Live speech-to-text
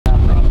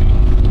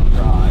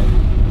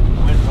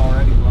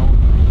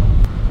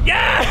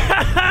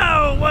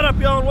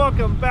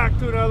welcome back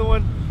to another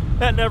one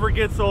that never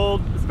gets old,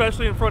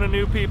 especially in front of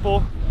new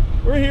people.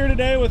 We're here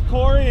today with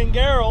Corey and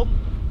Gerald.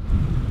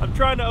 I'm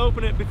trying to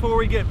open it before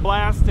we get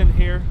blasting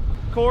here.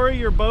 Corey,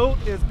 your boat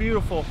is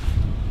beautiful.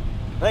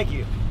 Thank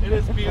you. It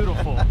is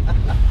beautiful.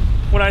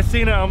 When I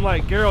seen it, I'm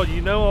like, Gerald,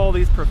 you know all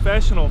these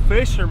professional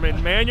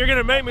fishermen, man. You're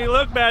gonna make me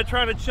look bad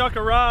trying to chuck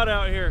a rod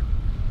out here.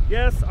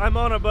 Yes, I'm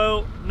on a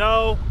boat.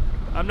 No,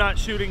 I'm not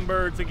shooting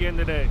birds again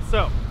today.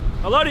 So,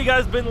 a lot of you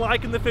guys have been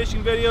liking the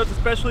fishing videos,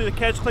 especially the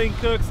Catch Clean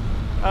Cooks.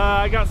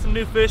 I got some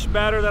new fish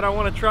batter that I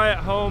want to try at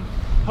home.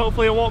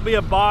 Hopefully it won't be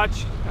a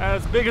botch,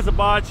 as big as a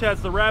botch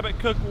as the rabbit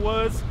cook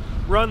was.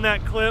 Run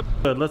that clip.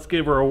 Good, let's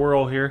give her a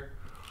whirl here.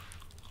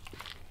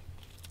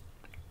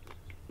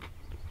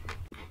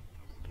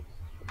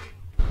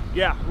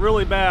 Yeah,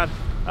 really bad.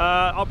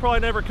 I'll probably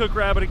never cook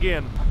rabbit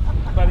again.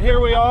 But here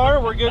we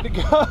are, we're good to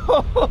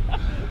go.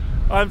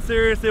 I'm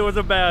serious, it was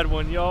a bad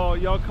one.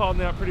 Y'all called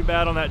me out pretty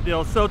bad on that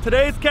deal. So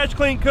today's Catch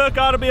Clean Cook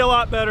ought to be a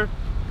lot better.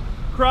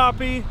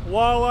 Crappie,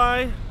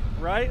 walleye,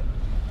 right?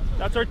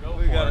 That's our...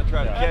 We gotta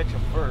try to catch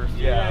them first.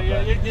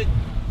 Yeah.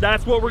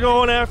 That's what we're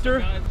going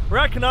after. We're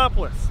at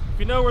Canopolis. If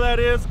you know where that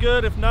is,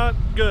 good. If not,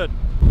 good.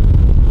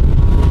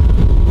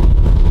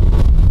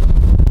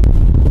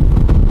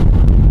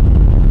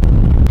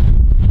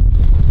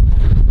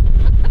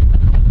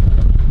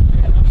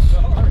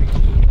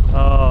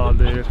 Oh,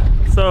 dude.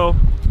 So,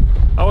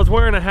 I was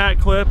wearing a hat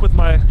clip with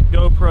my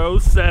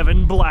GoPro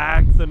 7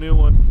 Black, the new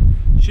one.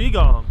 She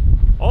gone.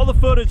 All the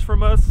footage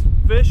from us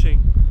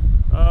fishing,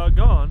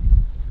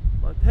 gone.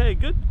 But hey,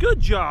 good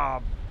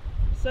job.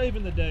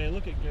 Saving the day.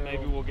 Look at Gerald.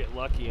 Maybe we'll get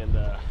lucky and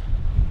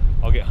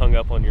I'll get hung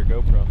up on your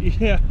GoPro.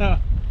 Yeah.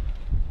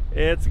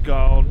 It's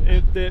gone.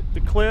 The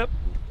clip,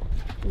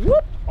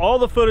 whoop, all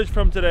the footage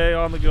from today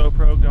on the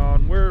GoPro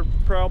gone. We're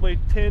probably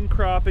 10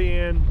 crappie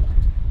in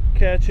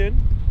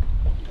catching.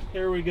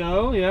 Here we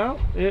go. Yeah,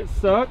 it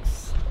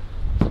sucks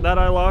that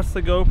I lost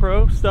the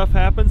GoPro. Stuff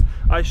happens.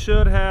 I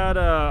should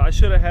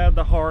have had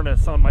the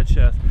harness on my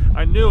chest.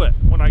 I knew it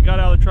when I got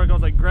out of the truck. I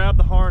was like, grab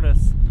the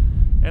harness,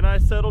 and I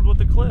settled with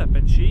the clip,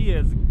 and she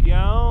is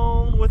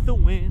gone with the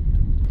wind.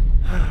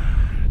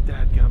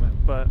 Dadgummit.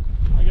 But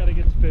I gotta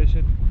get to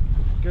fishing.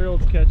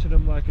 Gerald's catching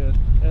them like a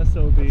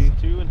SOB.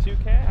 That's 2 and 2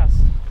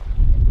 casts.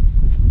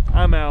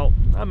 I'm out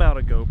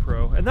of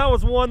GoPro, and that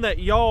was one that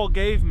y'all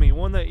gave me,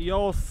 one that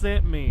y'all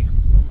sent me.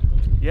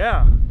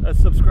 Yeah, a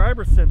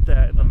subscriber sent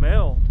that in the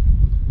mail.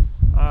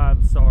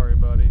 I'm sorry,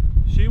 buddy.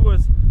 She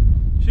was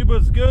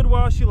good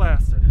while she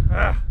lasted.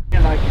 Ah.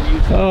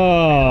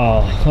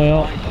 Oh,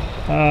 well,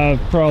 I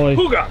probably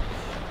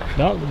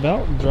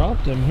about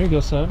dropped him. Here you go,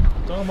 son.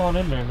 Throw him on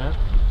in there, man.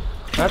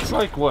 That's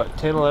like what,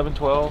 10, 11,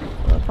 12?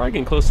 Probably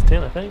getting close to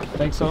 10, I think.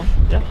 Think so?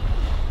 Yeah.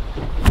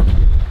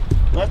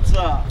 Let's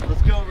go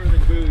over to the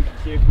booth and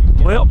see if we can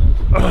get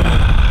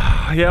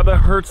yeah, that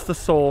hurts the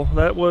soul.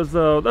 That was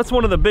that's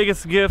one of the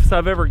biggest gifts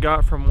I've ever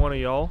got from one of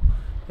y'all.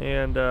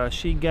 And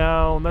she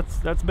gone.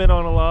 That's been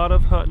on a lot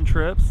of hunting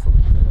trips.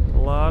 A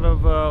lot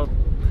of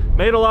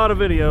made a lot of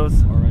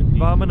videos. R.I.P.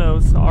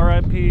 Vamonos.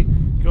 R.I.P.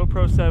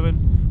 GoPro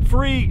 7.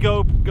 Free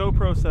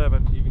GoPro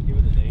 7. You even give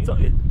it a name? So,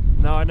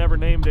 no, I never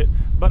named it.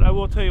 But I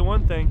will tell you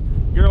one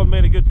thing. Gerald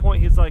made a good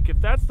point. He's like,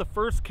 if that's the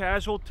first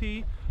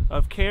casualty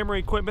of camera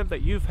equipment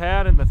that you've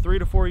had in the 3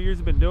 to 4 years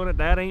you've been doing it,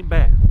 that ain't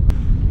bad.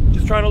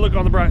 Just trying to look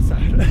on the bright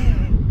side.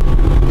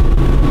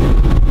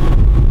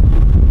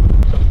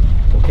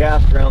 We'll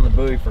cast around the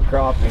buoy for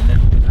crappie and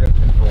then we'll drift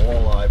in for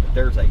walleye, but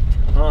there's a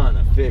ton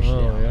of fish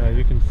down there.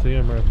 You can see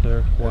them right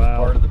there. There's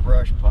part of the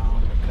brush pile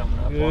and they're coming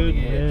up on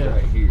the edge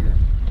right here.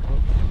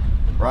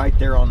 Right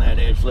there on that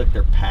edge, look,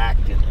 they're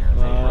packed in there.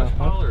 Brush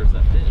pile or is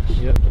that fish?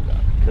 Yep.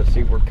 Because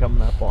see, we're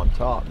coming up on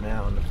top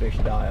now and the fish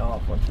die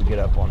off once we get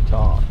up on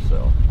top,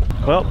 so.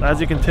 Well, as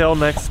you can tell,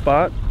 next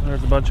spot,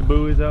 there's a bunch of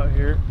buoys out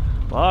here.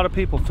 A lot of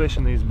people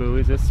fishing these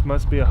buoys. This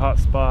must be a hot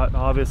spot.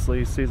 Obviously,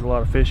 he sees a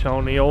lot of fish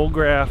on the old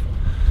graph.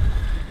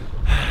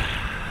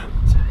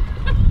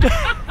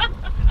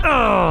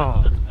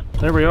 Oh,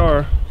 there we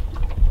are.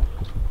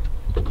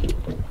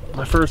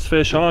 My first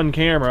fish on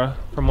camera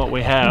from what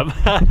we have.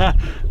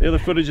 The other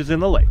footage is in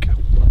the lake.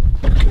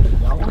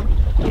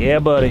 Yeah,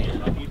 buddy.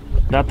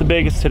 Not the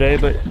biggest today,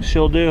 but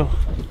she'll do.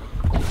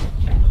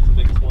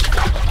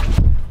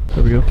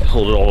 There we go.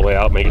 Hold it all the way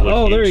out, make it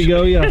look huge. There you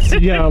go. Yes.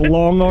 Yeah,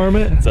 long arm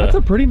it. That's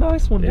a pretty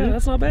nice one, dude. Yeah,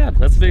 that's not bad.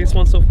 That's the biggest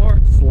one so far.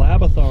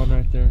 Slabathon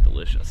right there.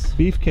 Delicious.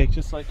 Beefcake,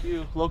 just like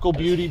you. Local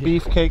beauty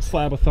beefcake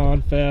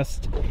slabathon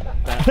fest.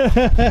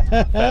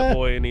 Fat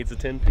boy needs a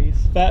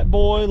 10-piece. Fat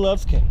boy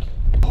loves cake.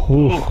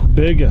 Ooh,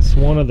 biggest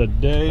one of the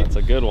day. That's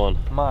a good one.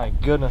 My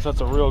goodness,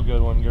 that's a real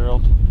good one,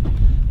 Gerald.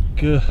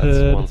 Good. That's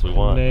the ones we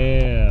want.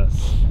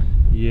 Yes.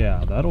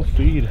 Yeah, that'll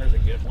feed.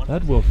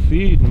 That will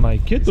feed my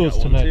kiddos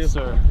tonight,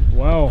 sir.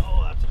 Wow.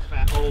 Oh, that's a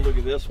fat. Oh, look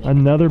at this one.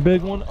 Another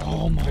big one.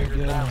 Oh my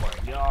goodness. Oh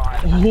my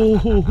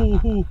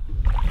God.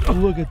 Oh,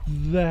 look at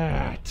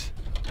that.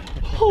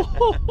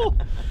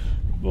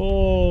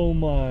 Oh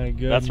my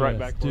goodness. That's right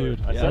back there.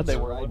 dude. I said they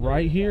That's were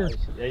right here.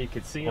 Yeah, you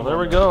could see them. Well, there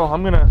we go.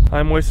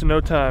 I'm wasting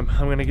no time.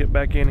 I'm gonna get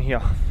back in here.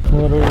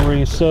 What are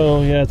we?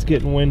 So yeah, it's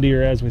getting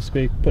windier as we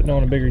speak. Putting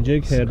on a bigger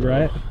jig head,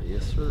 right?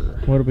 Yes,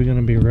 sir. What are we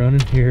gonna be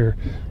running here,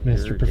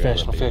 Mr.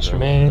 Professional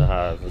Fisherman?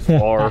 As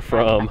far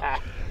from.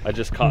 I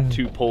just caught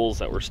 2 poles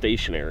that were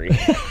stationary.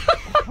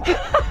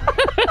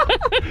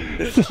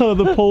 So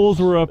the poles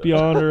were up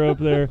yonder, up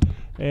there,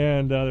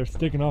 and they're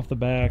sticking off the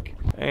back.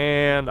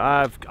 And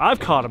I've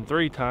caught them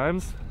 3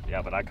 times.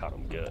 Yeah, but I caught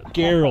them good.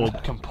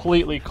 Gerald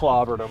completely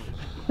clobbered them.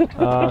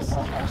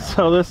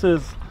 So this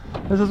is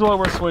what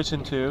we're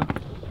switching to.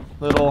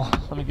 Little,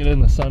 let me get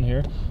in the sun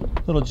here.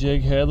 Little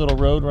jig head, little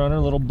road runner,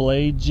 little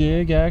blade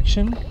jig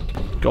action.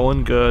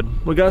 Going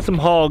good. We got some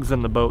hogs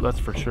in the boat, that's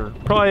for sure.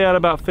 Probably at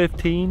about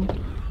 15,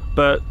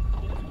 but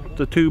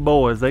the 2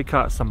 boys, they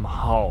caught some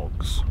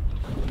hogs.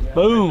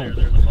 Boom!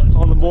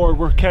 On the board,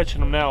 we're catching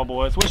them now,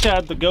 boys. Wish I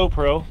had the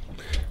GoPro.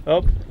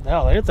 Oh,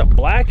 now it's a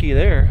blackie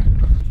there.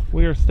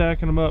 We are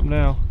stacking them up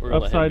now.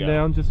 Upside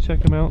down, just check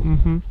them out.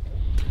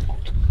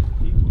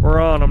 We're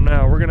on them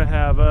now. We're gonna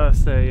have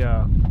us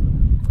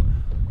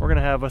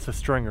a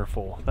stringer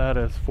full. That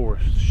is for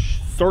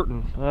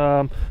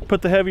certain.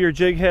 Put the heavier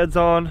jig heads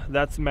on.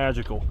 That's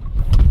magical.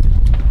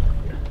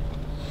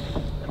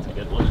 That's a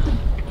good one.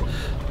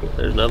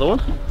 There's another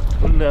one.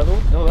 Another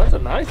one? No, that's a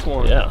nice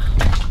one. Yeah.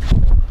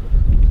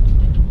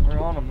 We're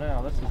on them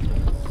now.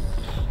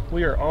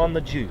 We are on the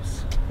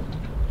juice.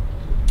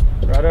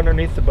 Right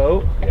underneath the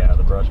boat. Yeah,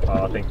 the brush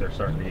pile. I think they're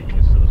starting to get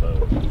used to the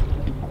boat.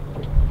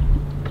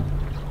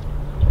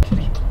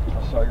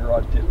 I saw your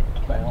rod tip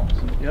bounce.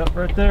 Yep,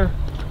 right there.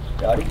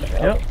 Got him?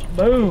 Yep,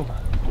 boom.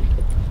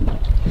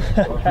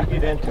 Well, if you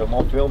get into them,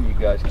 I'll film you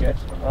guys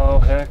catching them. Oh,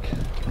 heck.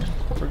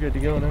 We're good to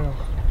go now.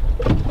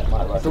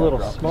 It's a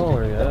little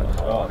smaller yet.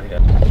 Oh, yeah.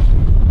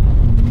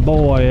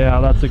 Boy, yeah,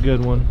 that's a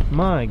good one.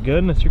 My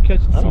goodness, you're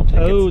catching some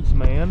toads,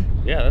 man.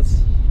 Yeah,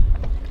 that's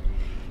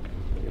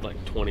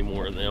like 20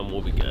 more of them.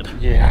 We'll be good.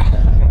 Yeah.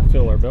 I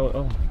feel our belly.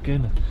 Oh, my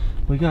goodness.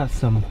 We got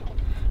some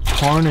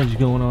carnage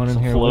going on in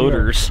here.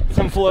 Floaters.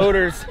 Some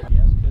floaters.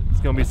 It's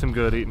going to be some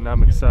good eating.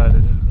 I'm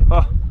excited.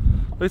 Oh,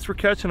 at least we're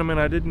catching them and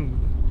I didn't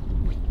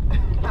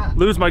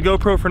lose my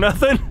GoPro for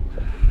nothing.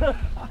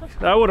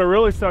 That would have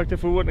really sucked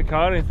if we wouldn't have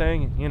caught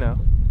anything, you know.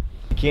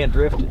 You can't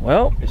drift it.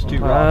 Well, it's too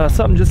rocky.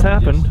 Something just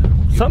happened.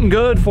 Something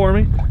good for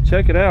me.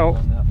 Check it out.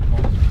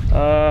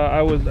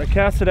 I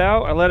cast it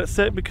out. I let it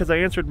sit because I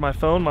answered my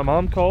phone. My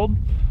mom called,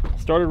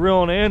 started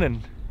reeling in,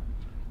 and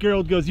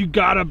Gerald goes, "You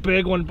got a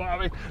big one,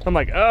 Bobby." I'm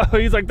like, "Oh,"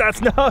 he's like, "That's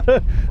not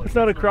a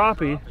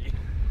crappie."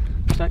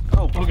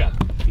 Oh God,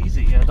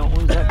 easy. Yeah, don't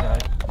lose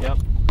that guy. Yep.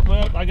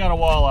 Well, I got a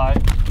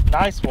walleye.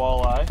 Nice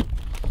walleye.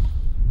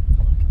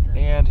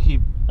 And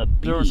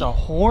there was a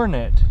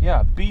hornet.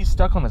 Yeah, a bee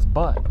stuck on his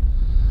butt.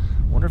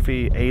 Wonder if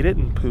he ate it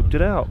and pooped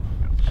it out.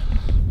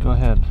 Go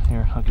ahead.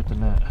 Here, I'll get the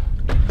net.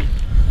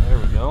 There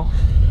we go.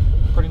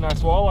 Pretty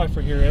nice walleye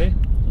for here, eh?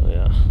 Oh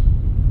yeah.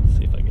 Let's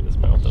see if I can get his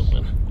mouth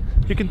open.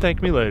 You can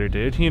thank me later,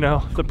 dude. You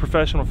know, the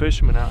professional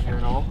fisherman out here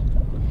and all.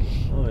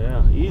 Oh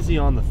yeah, easy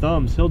on the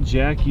thumbs. He'll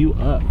jack you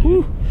up,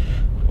 dude.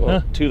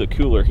 Well, to the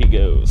cooler he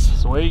goes.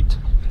 Sweet.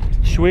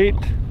 Sweet.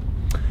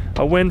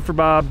 A win for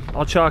Bob.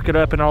 I'll chalk it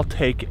up and I'll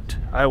take it.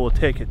 I will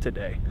take it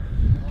today.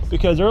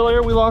 Because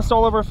earlier we lost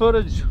all of our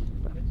footage.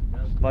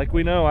 Like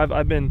we know, I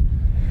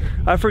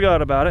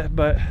forgot about it,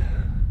 but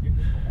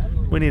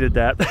we needed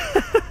that.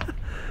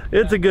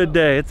 It's a good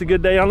day. It's a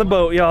good day on the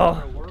boat,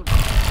 y'all. Oh,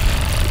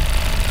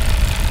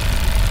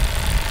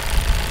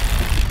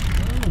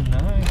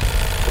 nice.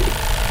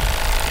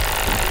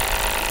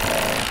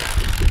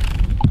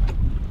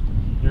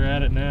 You're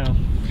at it now.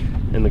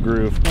 In the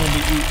groove. It's going to be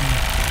eating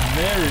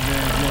very,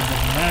 very good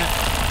tonight.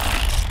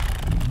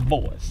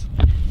 Boys.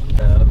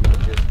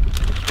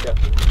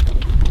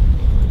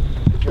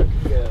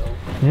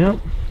 Yep.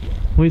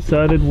 We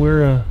decided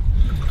we're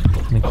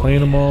gonna clean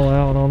them all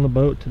out on the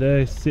boat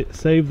today.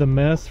 Save the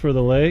mess for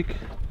the lake.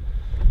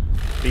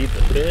 Feed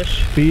the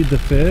fish. Feed the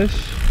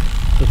fish.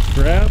 The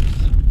scraps.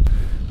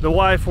 The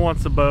wife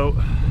wants a boat.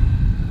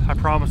 I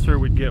promised her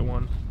we'd get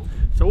one.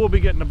 So we'll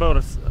be getting a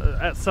boat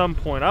at some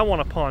point. I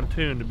want a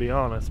pontoon, to be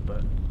honest,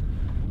 but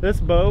this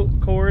boat,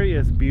 Corey,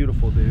 is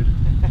beautiful, dude.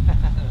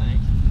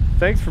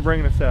 Thanks for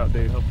bringing us out,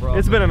 dude. No problem.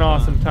 It's been an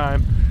awesome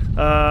time.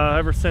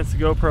 Ever since the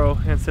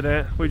GoPro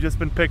incident, we've just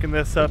been picking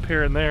this up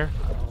here and there.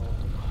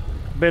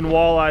 Been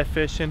walleye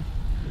fishing.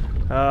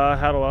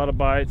 Had a lot of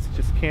bites.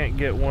 Just can't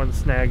get one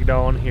snagged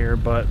on here,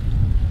 but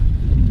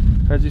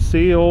as you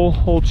see,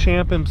 old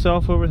champ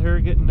himself over here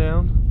getting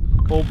down.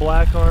 Old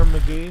Black Arm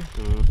McGee.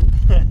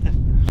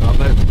 How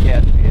about the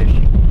catfish?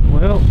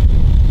 Well,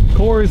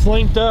 Corey's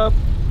linked up.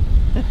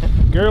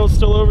 Gerald's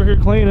still over here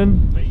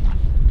cleaning.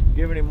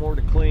 Giving him more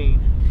to clean.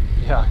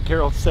 Yeah,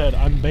 Gerald said,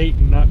 "I'm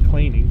baiting, not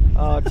cleaning."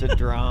 Oh, it's a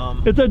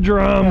drum. It's a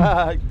drum.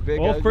 Big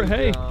Well,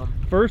 hey, drum.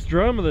 first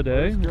drum of the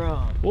day. First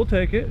drum. We'll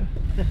take it.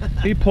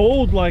 He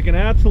pulled like an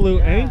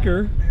absolute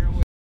anchor.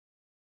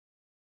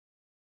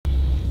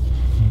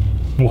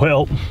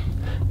 Well,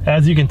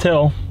 as you can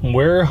tell,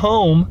 we're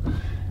home.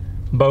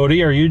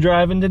 Bodie, are you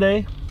driving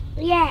today?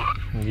 Yeah.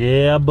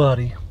 Yeah,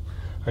 buddy.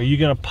 Are you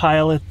gonna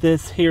pilot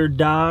this here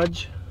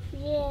Dodge?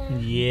 Yeah.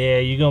 Yeah,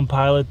 you gonna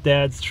pilot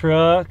Dad's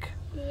truck?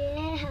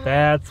 Yeah.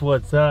 That's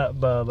what's up,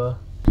 Bubba.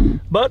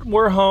 But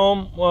we're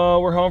home.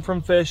 We're home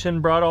from fishing.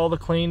 Brought all the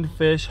cleaned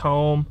fish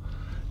home,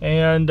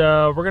 and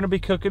we're gonna be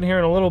cooking here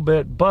in a little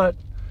bit. But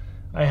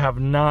I have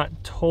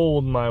not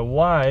told my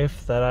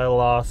wife that I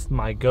lost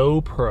my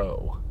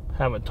GoPro.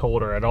 Haven't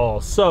told her at all.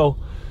 So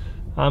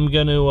I'm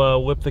gonna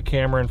whip the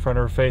camera in front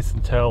of her face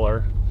and tell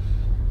her.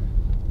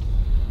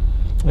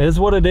 It is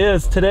what it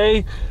is.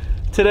 Today,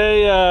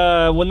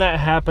 when that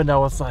happened, I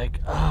was like,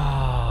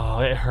 oh,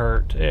 it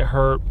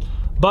hurt.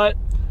 But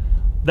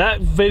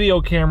that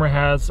video camera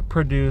has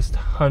produced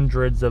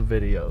hundreds of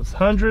videos,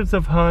 hundreds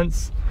of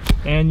hunts,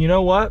 and you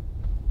know what?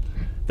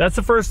 That's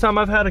the first time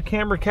I've had a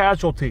camera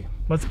casualty.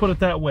 Let's put it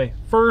that way.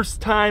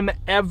 First time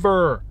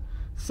ever.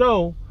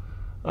 So,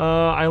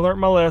 I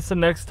learned my lesson.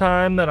 Next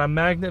time that I'm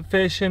magnet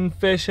fishing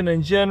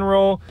in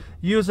general,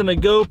 using a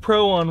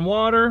GoPro on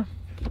water,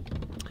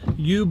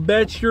 you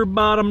bet your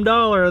bottom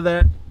dollar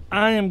that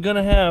I am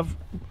gonna have,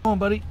 come on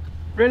buddy,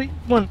 ready,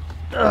 one,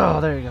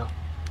 oh, there you go.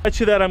 Bet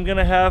you that I'm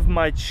gonna have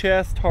my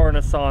chest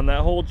harness on,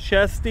 that whole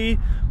chesty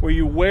where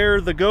you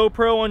wear the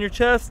GoPro on your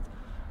chest.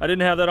 I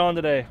didn't have that on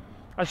today.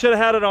 I should have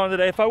had it on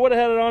today. If I would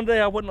have had it on today,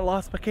 I wouldn't have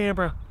lost my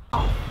camera.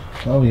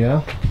 Oh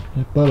yeah?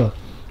 Hey, Bubba,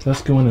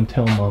 let's go in and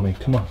tell Mommy,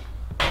 come on.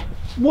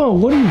 Whoa,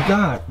 what do you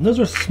got? Those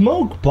are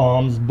smoke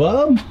bombs,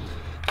 bub.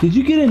 Did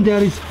you get in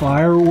Daddy's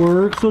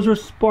fireworks? Those are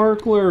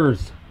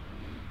sparklers.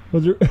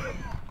 Those are...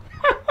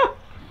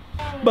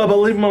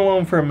 Bubba, leave him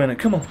alone for a minute,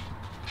 come on.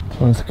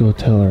 Let's go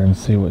tell her and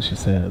see what she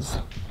says.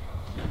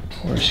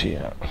 Where's she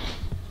at?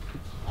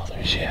 Oh,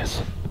 there she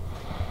is.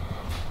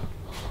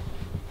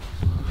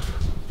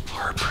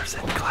 Harper's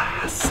in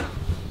class.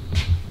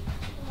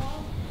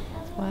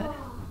 What?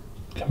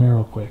 Come here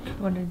real quick.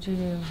 What did you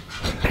do?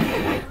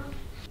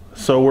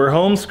 So we're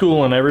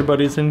homeschooling,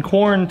 everybody's in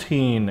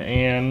quarantine,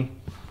 and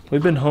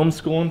we've been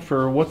homeschooling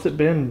for, what's it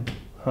been,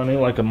 honey,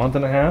 like a month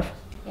and a half?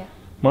 Yeah.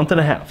 Month and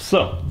a half.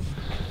 So,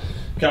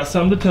 got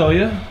something to tell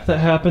you that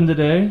happened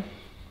today.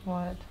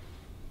 What?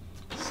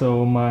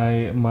 So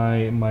my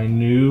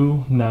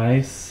new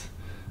nice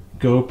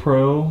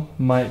GoPro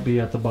might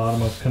be at the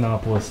bottom of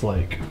Canopolis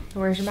Lake.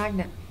 Where's your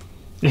magnet?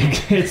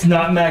 It's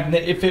not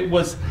magnet. If it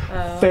was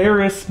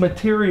ferrous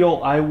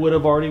material, I would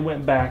have already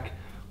went back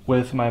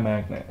with my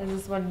magnet. Is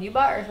this one you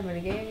bought or somebody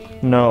gave you?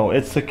 No,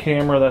 it's the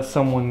camera that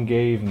someone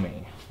gave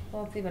me.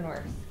 Well, it's even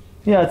worse.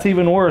 Yeah, it's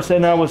even worse.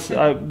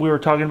 And we were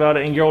talking about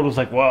it, and Gerald was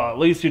like, well, at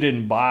least you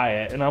didn't buy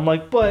it. And I'm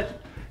like, but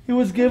it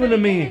was given to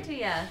me. Gave it to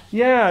ya.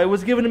 Yeah, it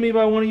was given to me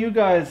by one of you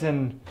guys.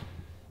 And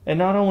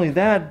not only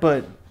that,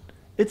 but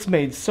it's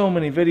made so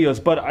many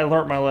videos. But I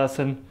learned my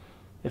lesson.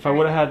 If I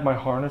would have had my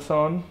harness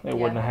on, it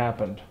wouldn't have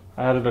happened.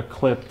 I added the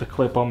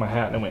clip on my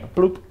hat, and it went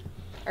bloop.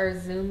 Our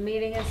Zoom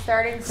meeting is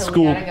starting, so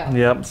School, we gotta go.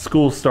 Yep,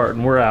 school's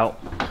starting. We're out.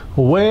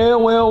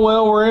 Well,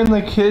 we're in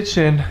the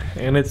kitchen,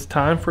 and it's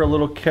time for a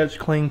little catch,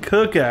 clean,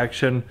 cook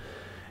action.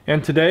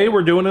 And today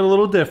we're doing it a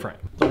little different.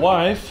 The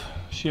wife,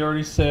 she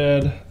already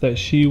said that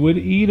she would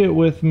eat it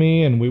with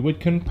me, and we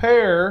would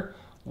compare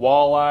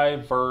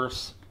walleye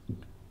versus...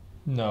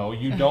 No,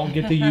 you don't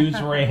get to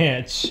use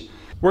ranch.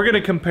 We're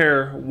gonna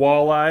compare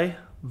walleye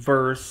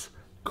versus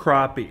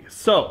crappie.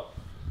 So,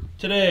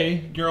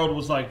 today, Gerald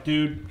was like,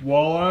 dude,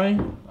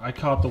 walleye? I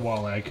caught the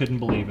walleye. I couldn't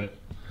believe it.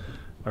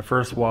 My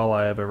first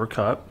walleye I've ever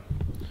caught.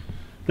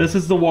 This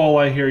is the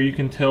walleye here. You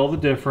can tell the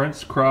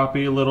difference.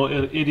 Crappie, little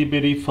itty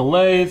bitty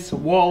fillets.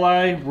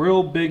 Walleye,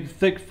 real big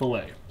thick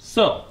fillet.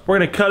 So, we're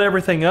gonna cut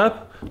everything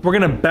up. We're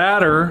gonna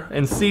batter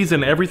and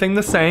season everything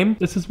the same.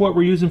 This is what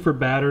we're using for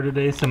batter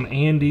today. Some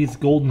Andy's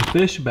Golden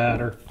Fish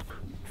batter.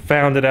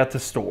 Found it at the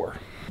store.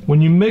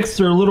 When you mix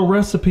their little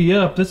recipe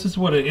up, this is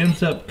what it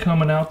ends up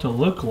coming out to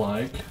look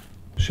like.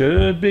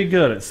 Should be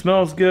good. It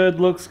smells good,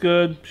 looks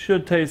good,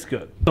 should taste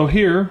good. So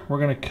here, we're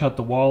gonna cut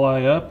the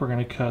walleye up, we're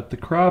gonna cut the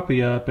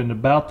crappie up in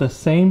about the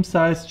same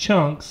size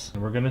chunks,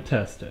 and we're gonna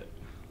test it.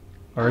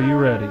 Are you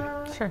ready?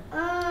 Sure.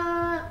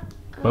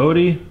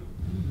 Bodie,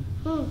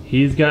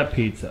 he's got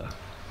pizza.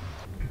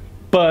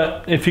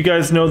 But if you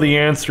guys know the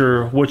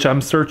answer, which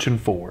I'm searching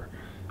for,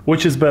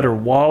 which is better,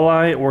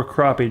 walleye or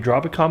crappie?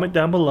 Drop a comment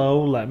down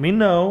below. Let me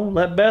know.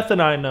 Let Beth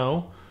and I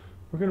know.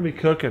 We're going to be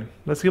cooking.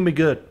 That's going to be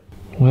good.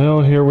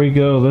 Well, here we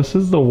go. This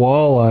is the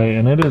walleye,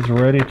 and it is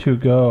ready to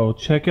go.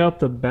 Check out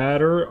the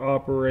batter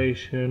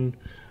operation.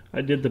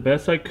 I did the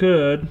best I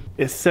could.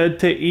 It's said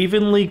to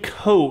evenly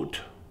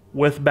coat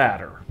with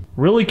batter.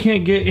 Really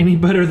can't get any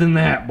better than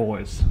that,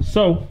 boys.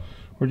 So,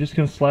 we're just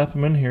going to slap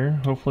them in here.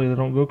 Hopefully they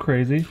don't go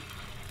crazy.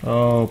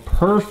 Oh,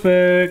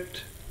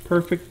 perfect.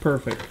 Perfect,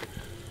 perfect.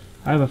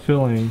 I have a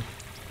feeling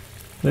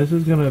this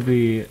is gonna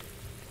be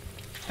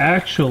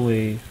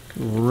actually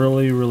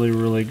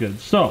really good.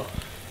 So,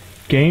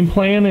 game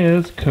plan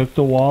is cook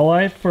the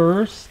walleye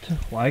first,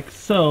 like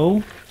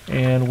so,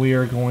 and we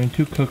are going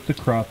to cook the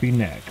crappie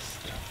next.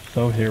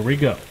 So here we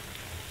go.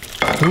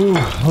 Ooh,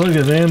 look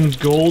at them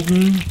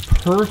golden,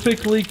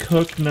 perfectly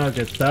cooked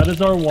nuggets. That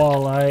is our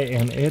walleye,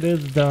 and it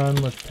is done.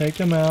 Let's take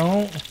them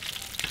out.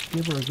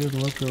 Give her a good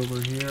look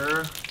over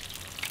here.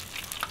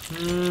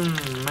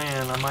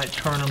 Man, I might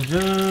turn them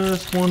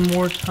just one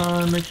more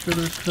time, make sure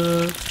they're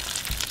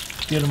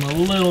cooked. Get them a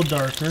little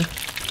darker.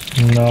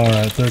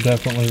 Alright, they're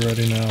definitely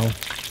ready now.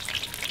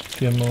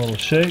 Give them a little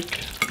shake.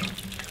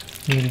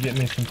 Need to get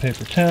me some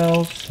paper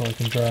towels so I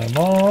can dry them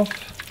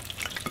off.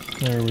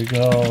 There we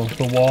go.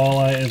 The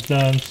walleye is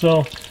done.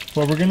 So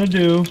what we're gonna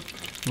do,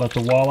 let the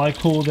walleye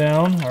cool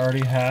down. I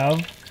already have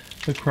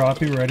the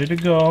crappie ready to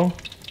go.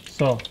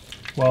 So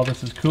while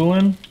this is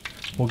cooling,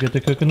 we'll get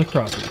to cooking the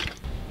crappie.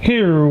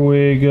 Here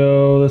we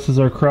go. This is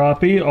our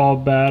crappie, all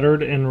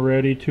battered and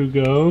ready to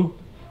go.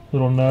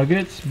 Little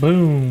nuggets,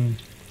 boom.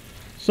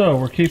 So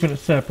we're keeping it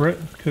separate,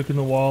 cooking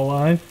the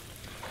walleye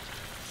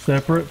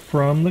separate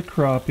from the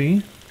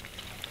crappie.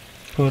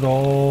 Put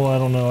all, I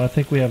don't know, I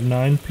think we have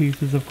 9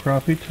 pieces of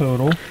crappie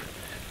total.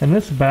 And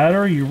this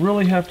batter, you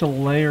really have to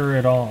layer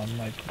it on.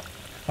 Like,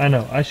 I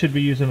know, I should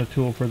be using a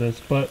tool for this,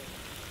 but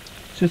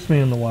it's just me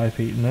and the wife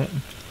eating it.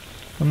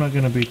 I'm not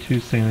gonna be too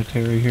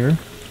sanitary here.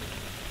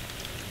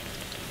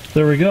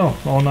 There we go,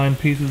 all 9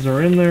 pieces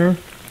are in there,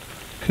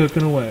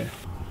 cooking away.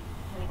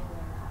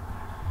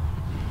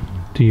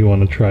 Do you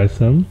want to try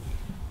some?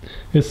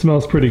 It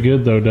smells pretty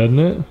good though, doesn't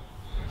it?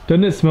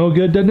 Doesn't it smell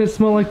good? Doesn't it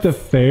smell like the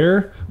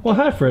fair? Well,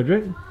 hi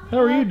Frederick. How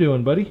are you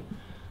doing, buddy?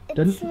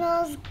 It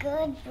smells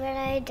good, but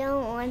I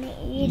don't want to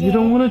eat it. You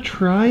don't want to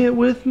try it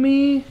with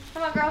me?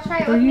 Come on, girl, try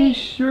it Are with you me.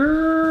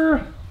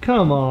 sure?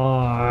 Come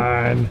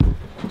on.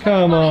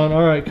 Come on.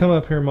 All right, come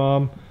up here,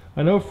 Mom.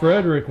 I know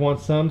Frederick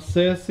wants some.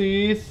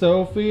 Sissy,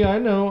 Sophie, I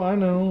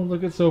know.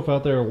 Look at Sophie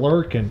out there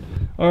lurking.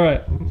 All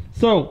right,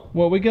 so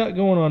what we got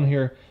going on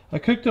here, I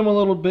cooked them a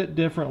little bit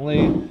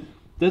differently.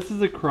 This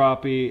is a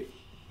crappie.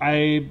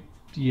 I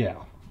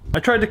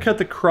tried to cut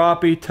the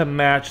crappie to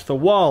match the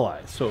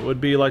walleye, so it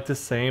would be like the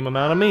same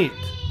amount of meat.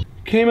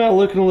 Came out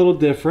looking a little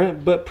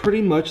different, but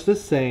pretty much the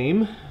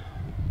same.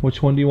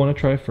 Which one do you want to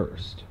try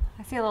first?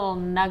 I see a little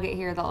nugget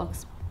here that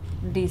looks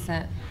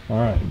decent. All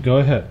right, go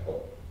ahead.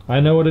 I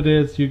know what it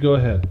is, you go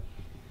ahead.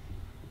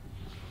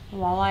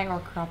 Walleye or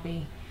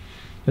crappie?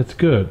 It's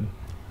good.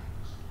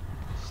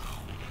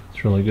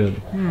 It's really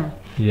good.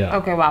 Yeah.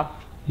 Okay, wow.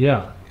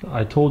 Yeah,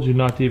 I told you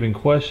not to even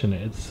question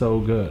it. It's so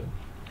good.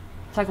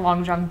 It's like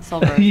Long John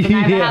Silver's. And I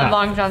haven't Yeah. had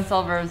Long John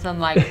Silver's in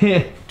like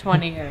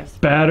 20 years.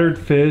 Battered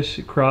fish,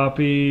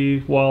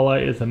 crappie,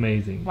 walleye is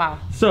amazing. Wow.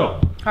 So,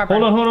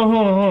 Heartburn.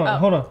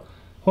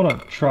 hold on.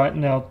 Try it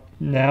now.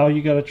 Now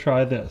you gotta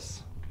try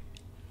this.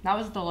 That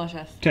was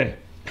delicious. Okay,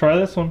 try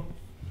this one.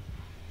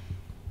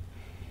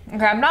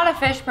 Okay, I'm not a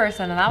fish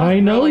person, and that was I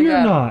know really you're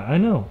good. not. I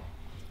know.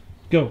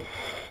 Go.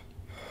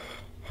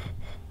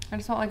 I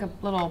just want like a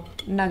little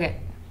nugget.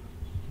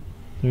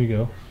 There you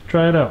go.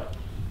 Try it out.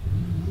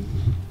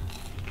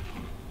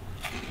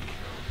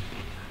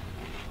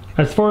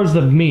 As far as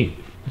the meat,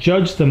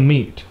 judge the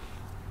meat.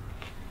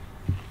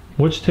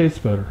 Which tastes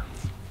better?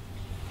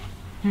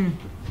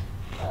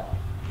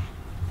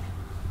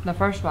 The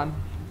first one.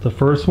 The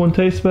first one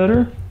tastes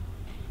better?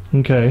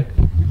 Okay.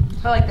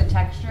 I like the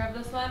texture of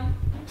this one.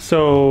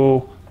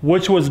 So,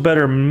 which was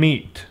better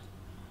meat?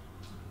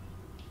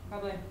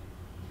 Probably.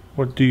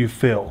 What do you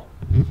feel?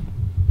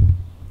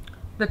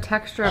 The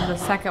texture of the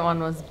second one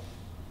was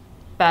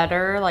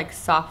better, like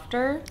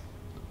softer.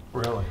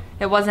 Really?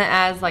 It wasn't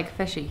as like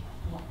fishy.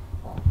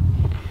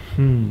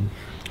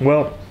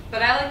 Well,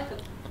 But I like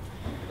the...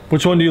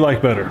 which one do you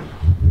like better?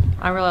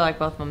 I really like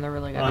both of them. They're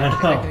really good.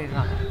 I know.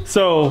 know.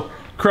 So,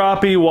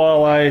 crappie,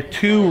 walleye,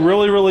 2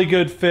 really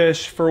good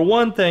fish. For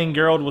one thing,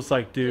 Gerald was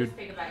like, dude,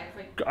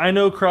 I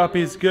know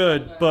crappie's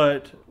good,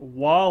 but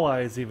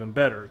walleye is even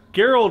better.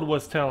 Gerald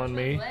was telling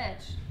me,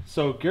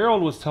 so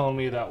Gerald was telling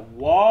me that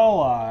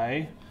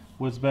walleye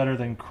was better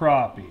than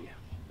crappie.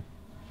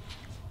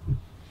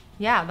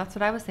 Yeah, that's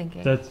what I was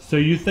thinking. So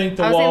you think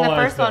the I was walleye thinking the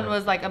first is better. one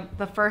was like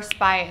the first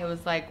bite. It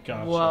was like,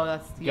 Gotcha. whoa,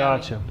 that's yummy.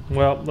 Gotcha.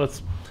 Well,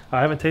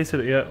 I haven't tasted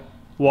it yet.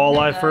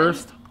 Walleye Good.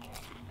 first.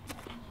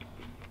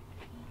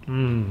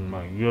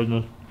 My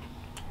goodness.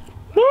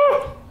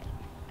 Woo!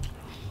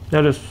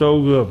 That is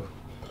so good.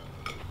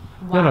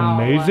 Isn't that Wow.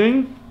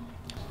 amazing?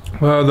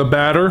 The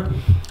batter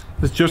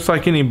is just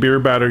like any beer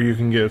batter you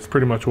can get. It's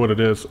pretty much what it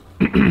is.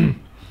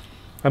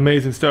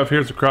 Amazing stuff.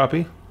 Here's the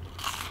crappie.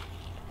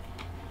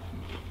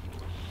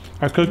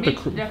 I cooked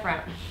Meat's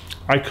different.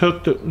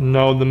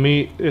 No, the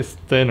meat is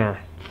thinner.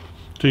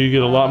 So you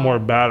get a lot more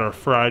batter,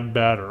 fried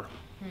batter.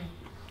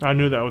 I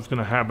knew that was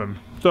gonna happen.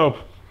 So,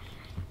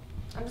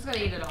 I'm just gonna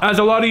eat it all. as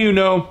a lot of you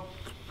know,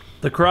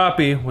 the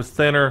crappie was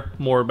thinner,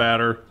 more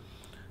batter.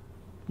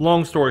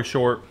 Long story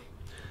short,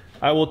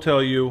 I will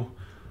tell you,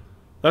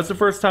 that's the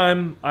first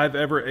time I've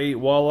ever ate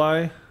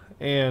walleye,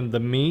 and the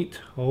meat,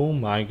 oh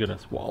my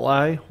goodness,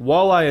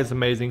 walleye is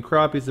amazing,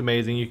 crappie's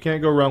amazing. You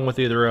can't go wrong with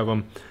either of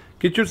them.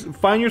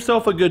 Find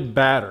yourself a good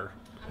batter.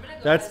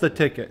 That's the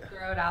ticket.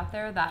 Throw it out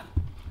there. That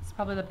it's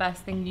probably the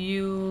best thing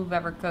you've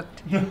ever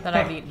cooked that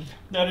I've eaten.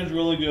 That is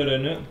really good,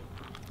 isn't it?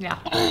 Yeah.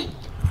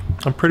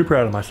 I'm pretty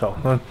proud of myself.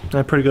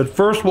 That's pretty good.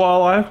 First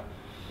walleye.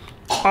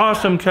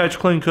 Awesome catch,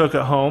 clean cook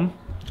at home.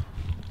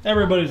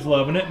 Everybody's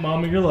loving it.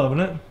 Mama, you're loving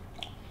it.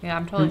 Yeah,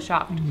 I'm totally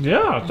shocked.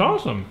 Yeah, it's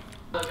awesome.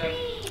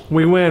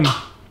 We win.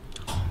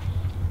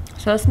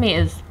 So this meat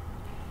is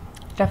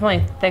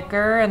definitely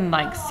thicker and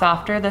like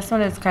softer. This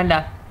one is kind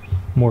of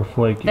more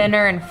flaky.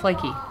 Thinner and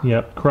flaky.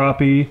 Yep,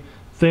 crappie,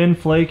 thin,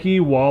 flaky,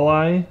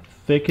 walleye,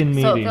 thick and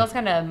meaty. So it feels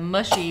kind of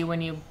mushy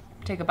when you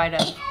take a bite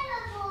of,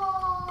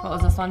 what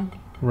was this one?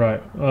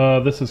 Right,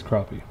 this is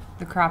crappie.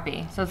 The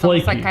crappie. So it's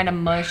Flaky. almost like kind of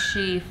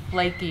mushy,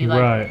 flaky. Like.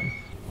 Right.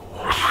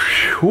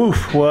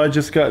 Woof. Well, I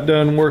just got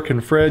done working.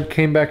 Fred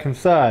came back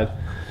inside.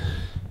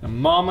 And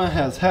Mama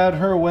has had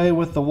her way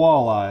with the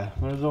walleye.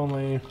 There's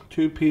only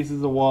 2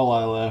 pieces of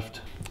walleye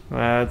left.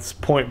 That's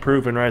point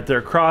proven right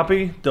there.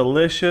 Crappie,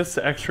 delicious,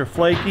 extra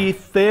flaky,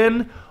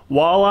 thin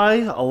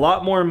walleye, a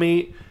lot more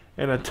meat,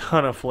 and a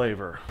ton of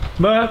flavor.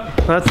 But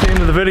that's the end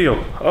of the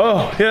video.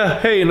 Oh,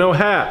 yeah, hey, no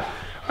hat.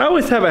 I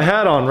always have a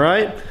hat on,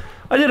 right?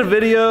 I did a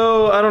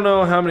video, I don't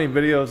know how many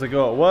videos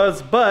ago it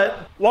was, but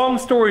long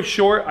story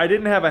short, I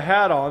didn't have a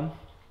hat on.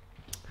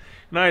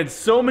 And I had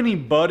so many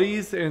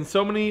buddies and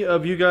so many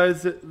of you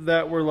guys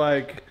that were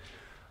like,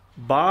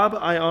 Bob,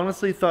 I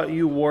honestly thought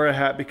you wore a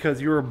hat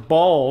because you were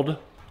bald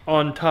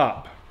on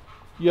top.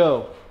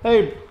 Yo,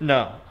 hey,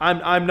 no,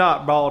 I'm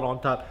not bald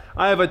on top.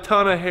 I have a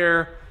ton of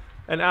hair,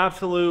 an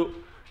absolute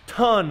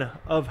ton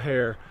of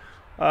hair.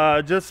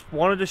 Just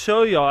wanted to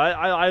show y'all,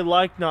 I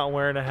like not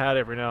wearing a hat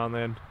every now and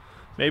then.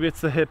 Maybe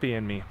it's the hippie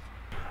in me.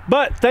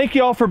 But thank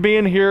you all for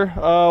being here.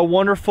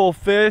 Wonderful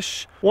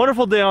fish,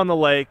 wonderful day on the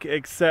lake,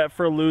 except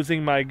for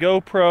losing my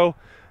GoPro.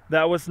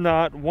 That was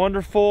not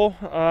wonderful.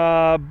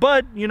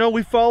 But you know,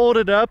 we followed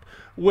it up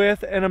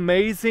with an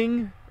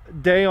amazing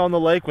day on the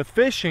lake with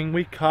fishing.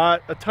 We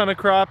caught a ton of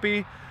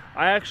crappie.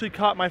 I actually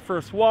caught my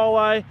first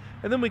walleye,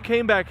 and then we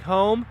came back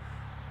home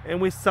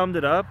and we summed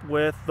it up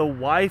with the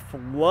wife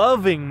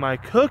loving my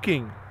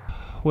cooking.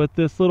 With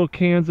this little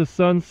Kansas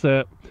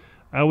sunset,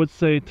 I would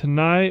say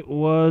tonight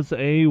was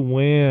a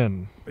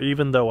win,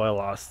 even though I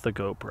lost the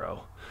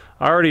GoPro.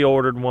 I already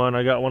ordered one.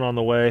 I got one on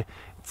the way.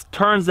 It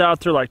turns out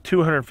they're like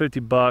 250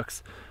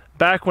 bucks.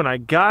 Back when I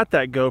got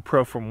that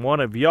GoPro from one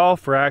of y'all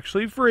for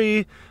actually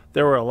free,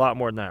 they were a lot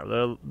more than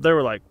that. They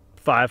were like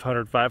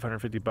 500,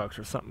 550 bucks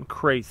or something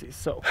crazy.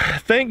 So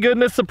thank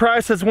goodness the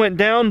price has went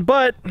down,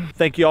 but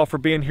thank you all for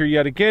being here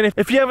yet again.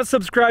 If you haven't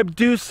subscribed,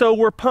 do so.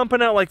 We're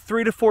pumping out like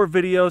 3 to 4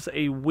 videos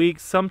a week,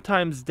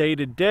 sometimes day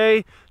to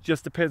day,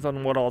 just depends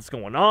on what all's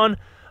going on.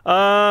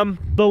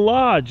 The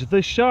lodge,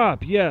 the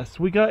shop, yes,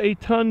 we got a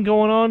ton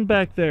going on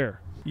back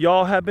there.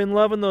 Y'all have been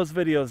loving those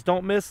videos.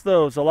 Don't miss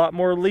those. A lot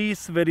more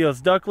lease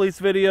videos, duck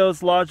lease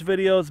videos, lodge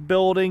videos,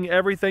 building,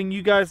 everything.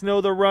 You guys know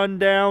the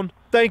rundown.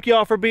 Thank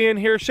y'all for being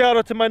here. Shout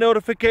out to my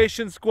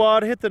notification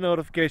squad. Hit the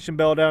notification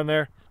bell down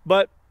there.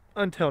 But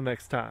until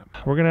next time,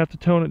 we're going to have to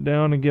tone it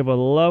down and give a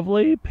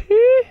lovely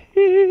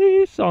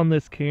piece on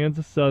this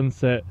Kansas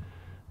sunset.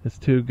 It's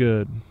too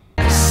good.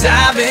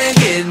 I've been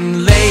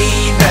getting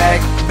laid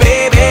back,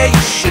 baby,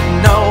 you should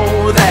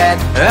know that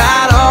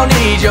I don't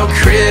need your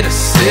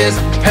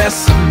criticism,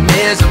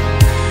 pessimism.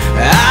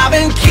 I've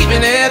been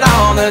keeping it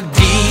on the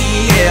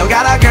DL,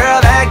 got a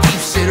girl that